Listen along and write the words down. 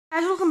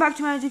back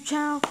to my YouTube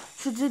channel.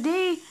 So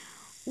today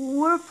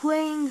we're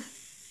playing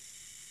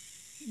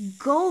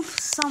golf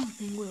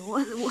something. Wait,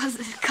 what was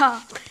it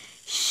called?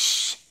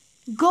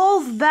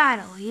 Golf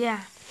battle,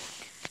 yeah.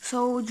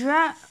 So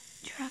drag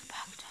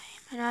back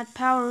time and add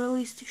power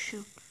release to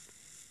shoot.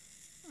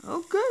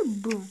 Okay,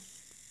 boom.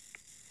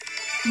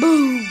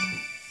 Boom.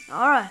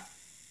 Alright.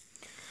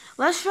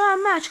 Let's try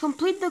a match.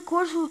 Complete the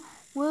course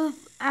with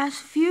as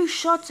few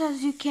shots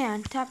as you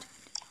can. Tap.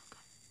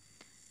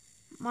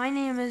 My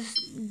name is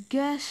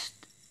Guest.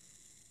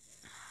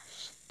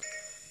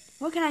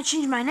 Where can I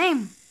change my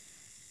name?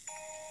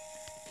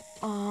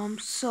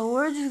 So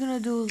we're just gonna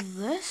do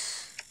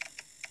this.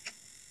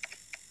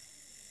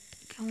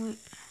 Can we?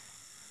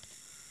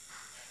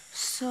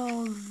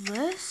 So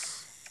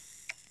this.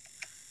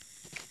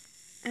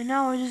 And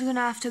now we're just gonna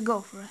have to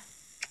go for it.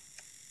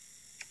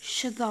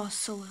 Shit, that was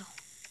so little.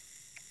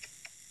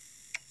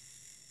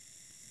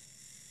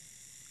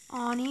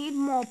 I need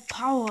more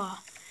power.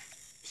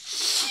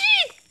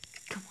 Shit!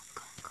 Come on.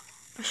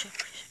 For sure.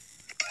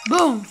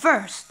 Boom,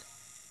 first.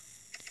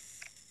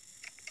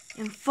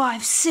 In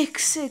 5,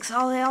 6, 6.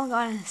 Oh, they all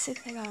got in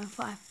 6. They got in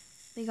 5.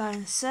 They got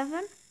in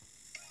 7.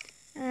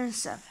 And in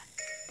 7.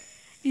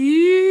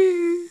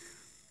 Yeah.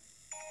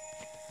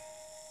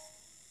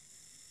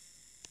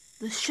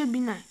 This should be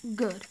nice.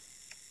 Good.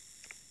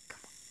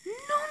 Come on.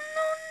 No.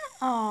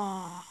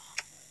 Aww.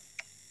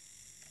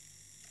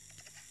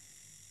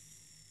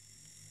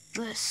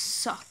 This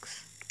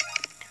sucks.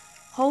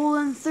 Hole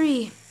in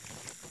 3.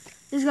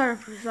 These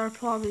guys are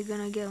probably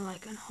gonna get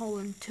like a hole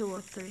in 2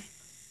 or 3.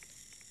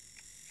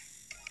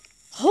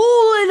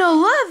 Hole in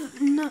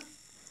 11. No.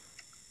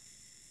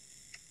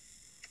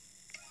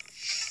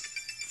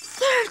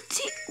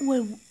 13.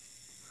 Wait.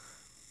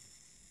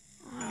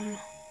 I don't know.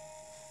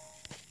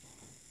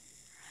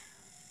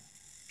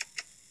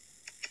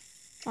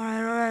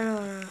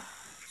 Alright.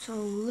 So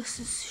this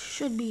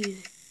should be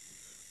easy.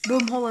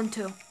 Boom, hole in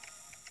 2.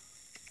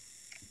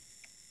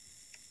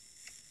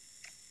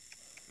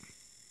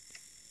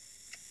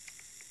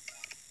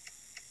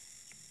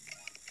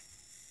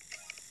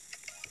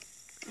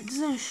 It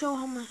doesn't show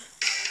how much.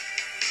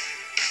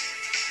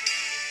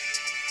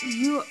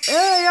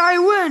 Hey, I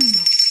win!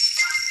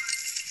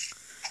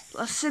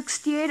 Plus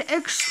 68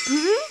 XP.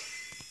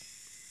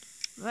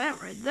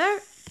 Right there.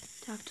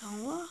 Tap to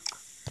unlock.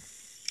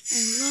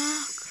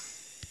 Unlock.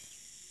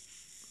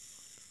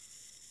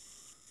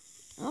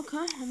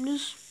 Okay, I'm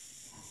just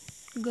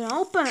gonna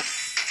open it.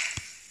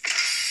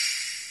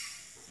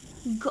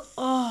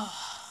 Oh.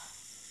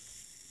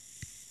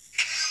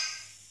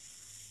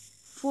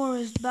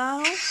 Forest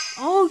battle.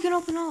 Oh, we can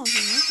open all of them.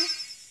 Okay.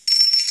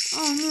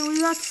 Oh man, we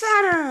got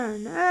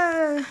Saturn.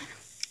 Hey.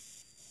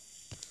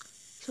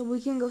 So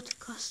we can go to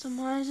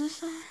customize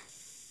this,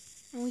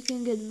 and we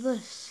can get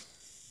this.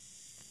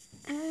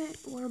 Hey,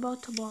 what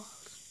about the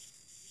balls?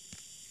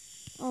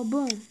 Oh,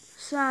 boom,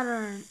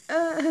 Saturn.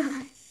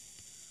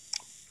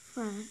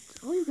 Friends.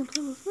 Oh, you can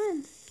play with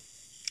friends.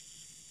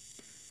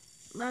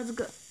 That's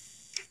good.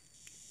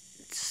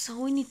 So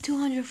we need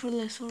 200 for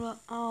this.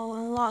 Oh,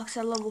 unlocks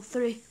at level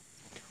 3.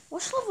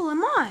 What level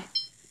am I?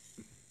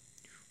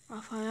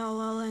 Raphael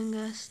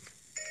Elengest.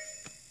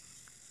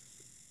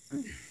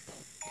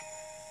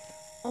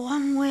 Oh,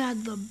 I'm way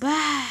at the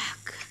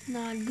back.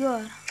 Not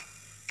good.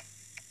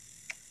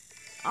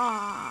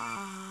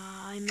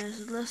 I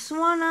messed this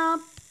one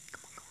up.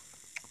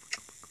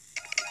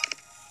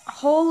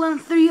 Hole in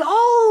 3.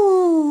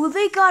 Oh,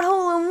 they got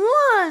hole in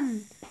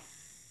 1.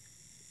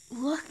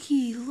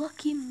 Lucky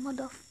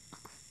motherfucker.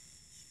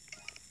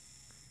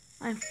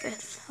 I'm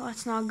 5th.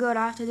 That's not good.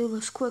 I have to do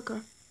this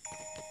quicker.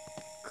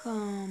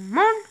 Come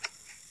on.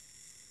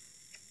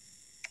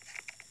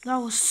 That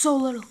was so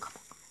little. Come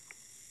on.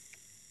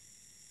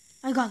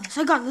 I got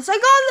this.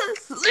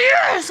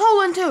 Yes,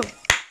 hole in 2.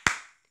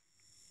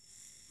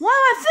 Why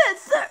am I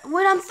 5th?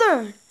 Wait, I'm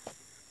 3rd.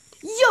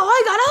 Yo,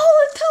 I got a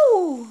hole in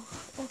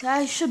 2. Okay,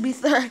 I should be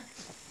 3rd.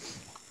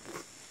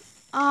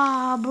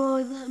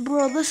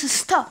 Bro, this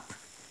is tough.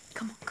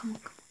 Come on.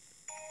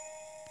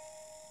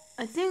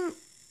 I think,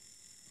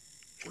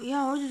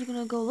 yeah, we're just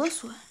gonna go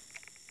this way.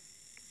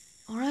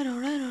 Alright.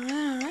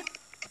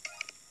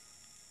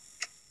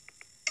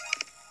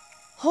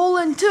 Hole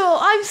in 2.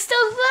 I'm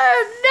still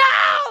 3rd.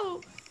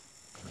 No!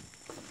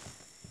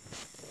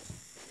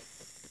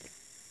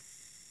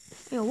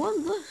 Yo,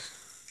 what's this?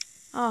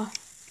 Oh.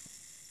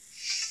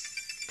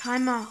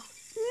 Timeout.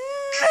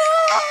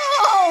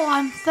 No!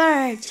 I'm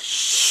 3rd.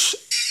 Shh.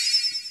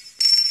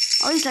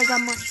 At least I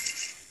got money.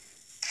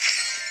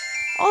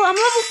 Oh, I'm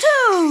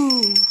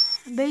level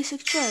 2.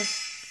 Basic chest.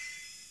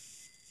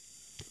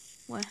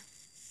 Where?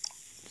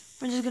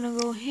 We're just gonna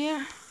go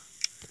here.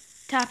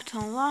 Tap to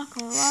unlock.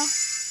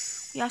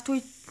 We have to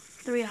wait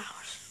 3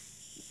 hours.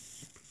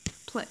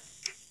 Play.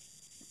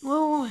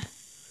 Wait.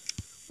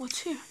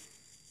 What's here?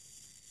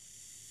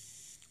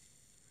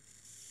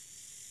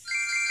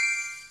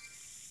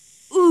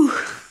 Ooh.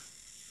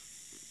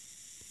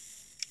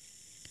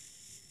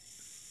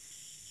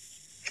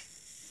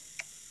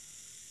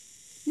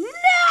 No!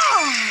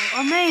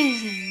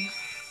 Amazing.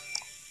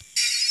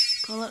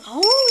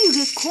 Oh, you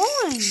get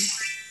coins.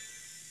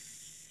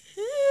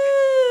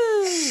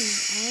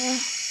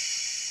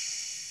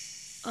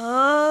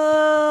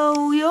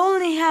 Oh, we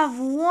only have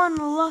one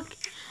luck.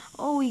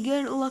 Oh, we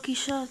get lucky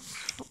shots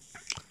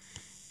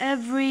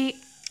every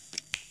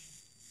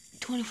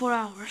 24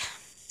 hours.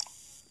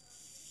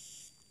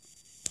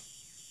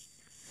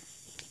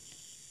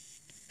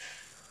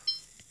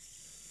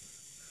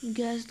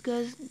 Guys,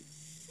 get.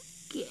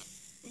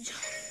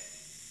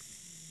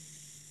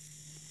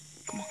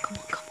 Come on.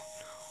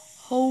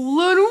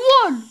 Hole in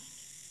one.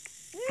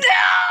 No!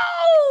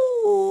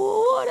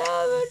 What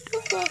happened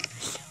to that?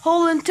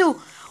 Hole in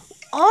two.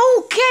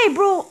 Okay,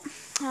 bro.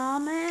 Oh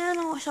man,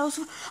 I wish I was.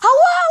 How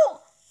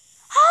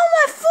am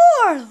I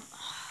fourth?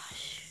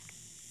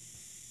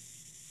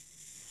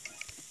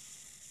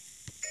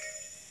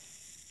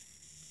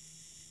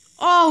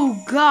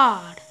 Oh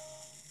God.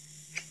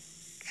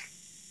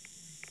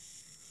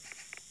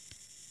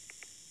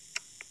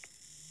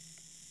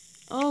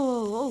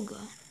 Oh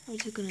God. Are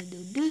you gonna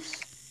do this?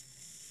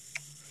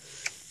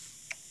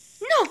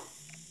 No.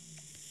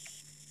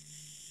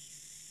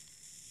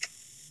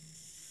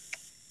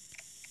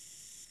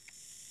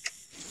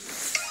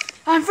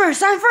 I'm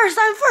first.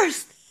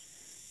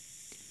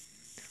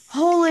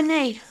 Hole in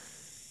 8.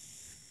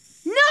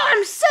 No,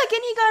 I'm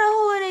second. He got a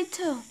hole in 8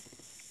 too.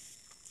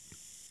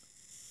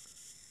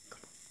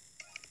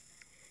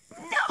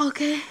 No,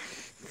 okay.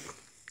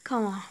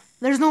 Come on.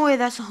 There's no way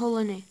that's a hole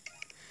in 8.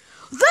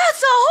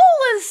 That's a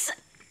hole in 6.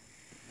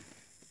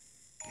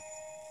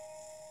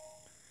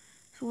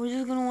 So we're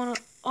just gonna wanna.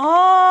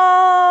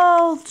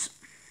 Oh,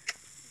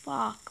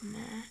 fuck,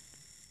 man.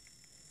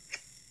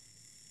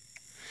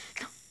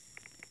 No.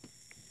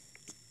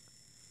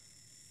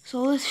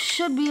 So this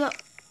should be a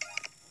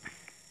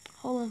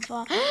hole in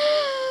 5.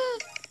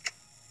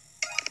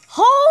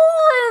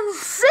 Hole in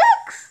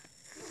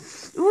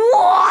 6.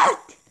 What?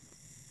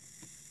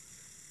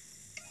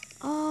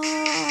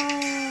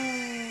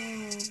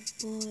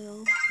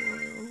 Oh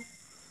boy.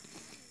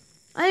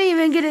 I didn't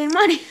even get any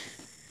money.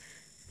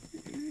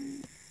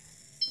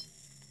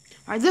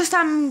 Alright, this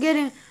time I'm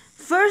getting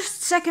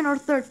first, second, or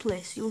third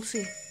place. You'll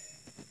see.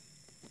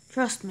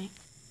 Trust me.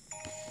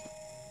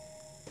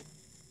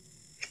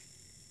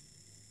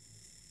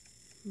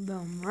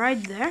 Boom,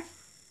 right there.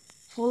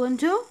 Hole in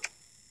 2.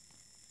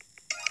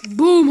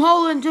 Boom,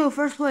 hole in 2,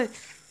 first place.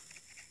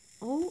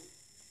 Oh.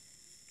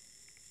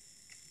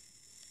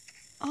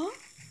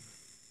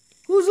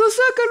 Who's the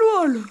second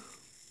one?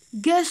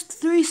 Guest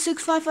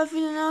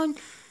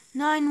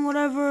 36559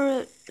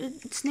 whatever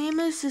its name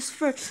is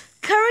first.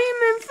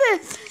 Kareem in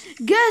 5th.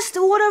 Guest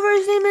whatever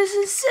his name is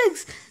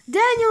 6th.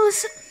 Daniel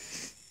is.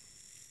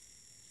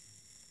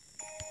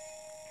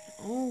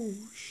 Oh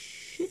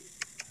shit.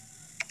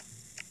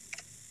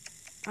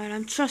 Alright,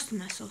 I'm trusting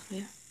myself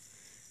here.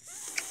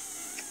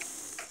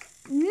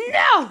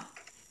 No!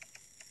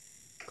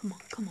 Come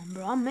on,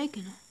 bro. I'm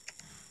making it.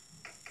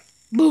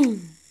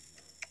 Boom.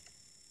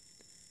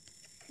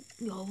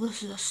 Yo,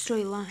 this is a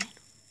straight line.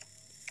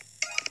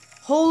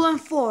 Hole in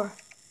 4.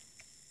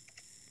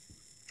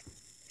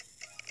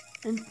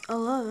 And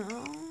 11.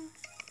 Oh.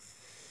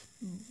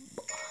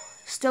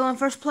 Still in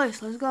first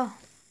place. Let's go.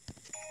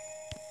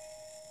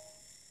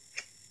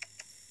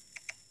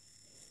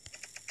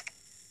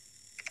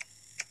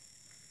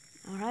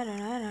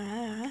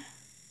 Alright.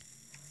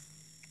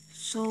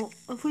 So,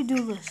 if we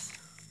do this,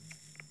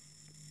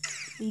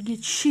 we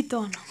get shit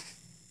on.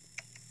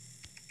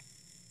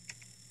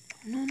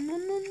 No. No!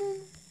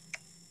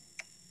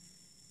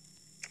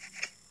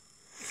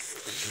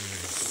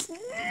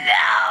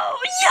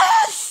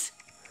 Yes!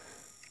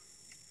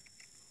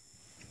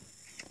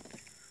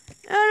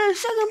 And in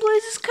second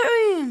place is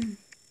Kareem.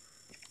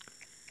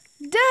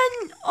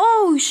 Then,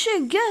 oh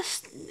shit,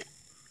 guess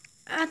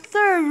at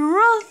third,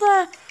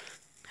 Rotha.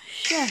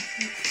 Shit.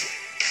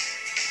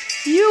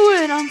 You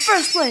win on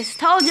first place.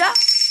 Told ya.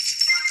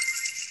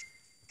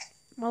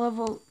 My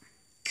level.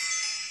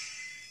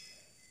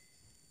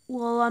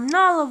 Well, I'm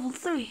not level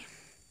 3.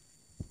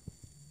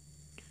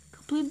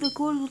 Complete the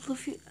course with a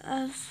few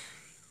as.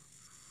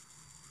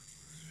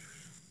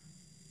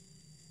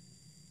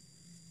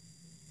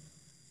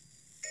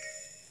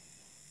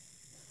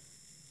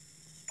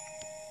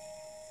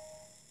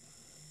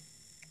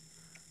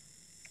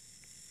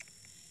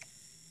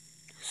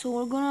 So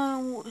we're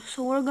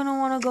gonna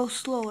want to go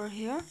slower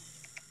here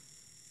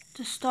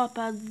to stop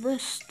at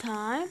this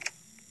time.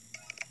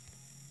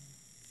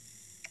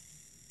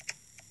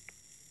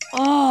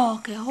 Oh,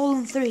 okay, hole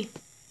in 3.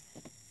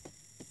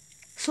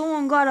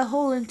 Someone got a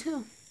hole in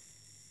 2.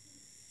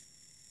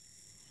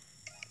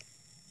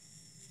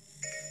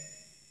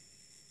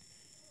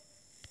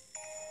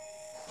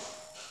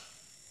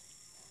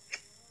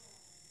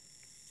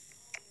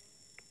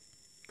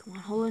 Come on,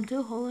 hole in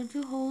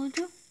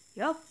 2.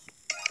 Yep.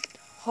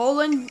 Hole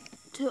in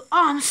 2. Oh,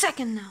 I'm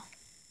second now.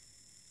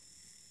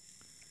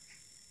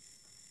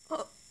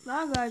 Oh,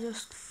 that guy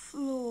just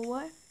flew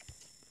away.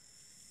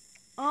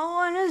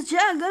 Oh, and is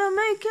Jack gonna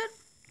make it?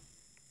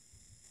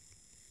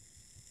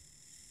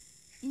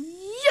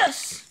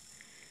 Yes!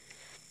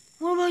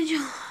 What about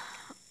you?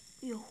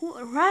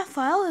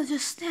 Raphael is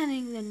just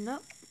standing there.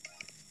 Nope.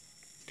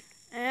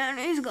 And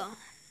he's gone.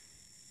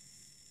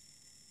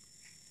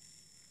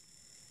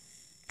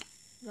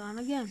 Gone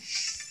again.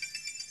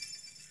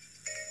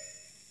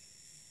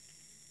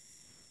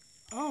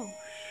 Oh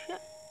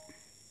shit.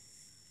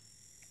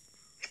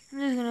 I'm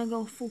just gonna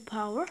go full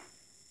power.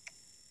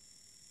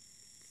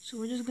 So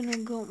we're just gonna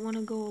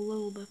wanna go a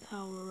little bit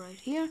power right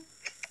here.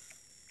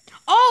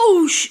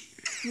 Oh shit!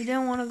 We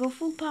didn't wanna go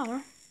full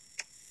power.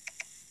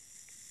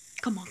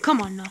 Come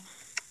on now.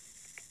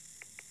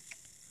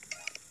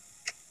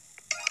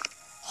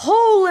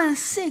 Hole and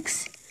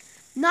 6.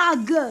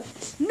 Not good.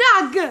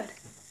 Not good.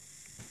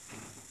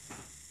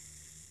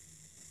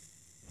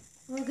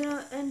 We're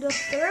gonna end up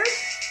third.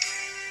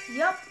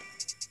 Yep.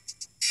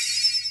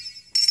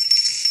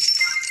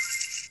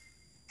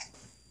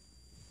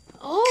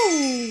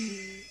 Oh.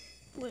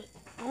 Wait.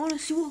 I wanna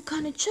see what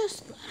kind of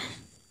chest that is.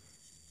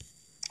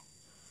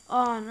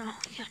 Oh no,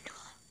 can't do that.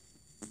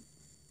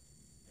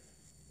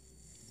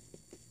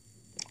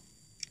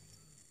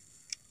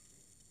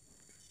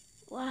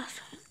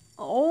 Last one.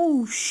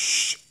 Oh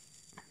shit.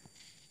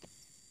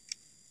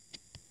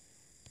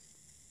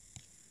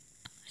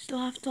 Still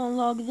have to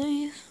unlock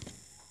these.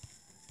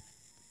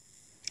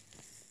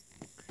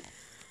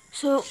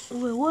 So,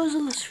 wait, what was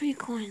the 3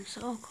 coins?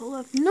 I'll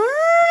collect. No,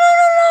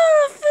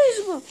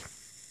 Facebook.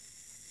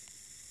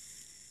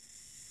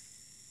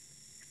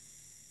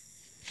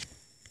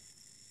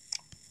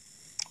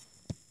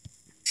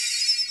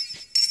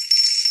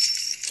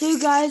 So, you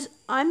guys,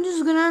 I'm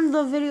just gonna end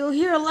the video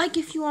here. Like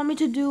if you want me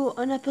to do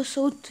an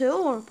episode 2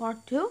 or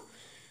part 2.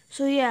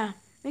 So, yeah,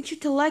 make sure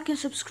to like and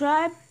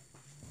subscribe.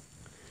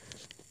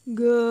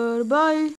 Goodbye.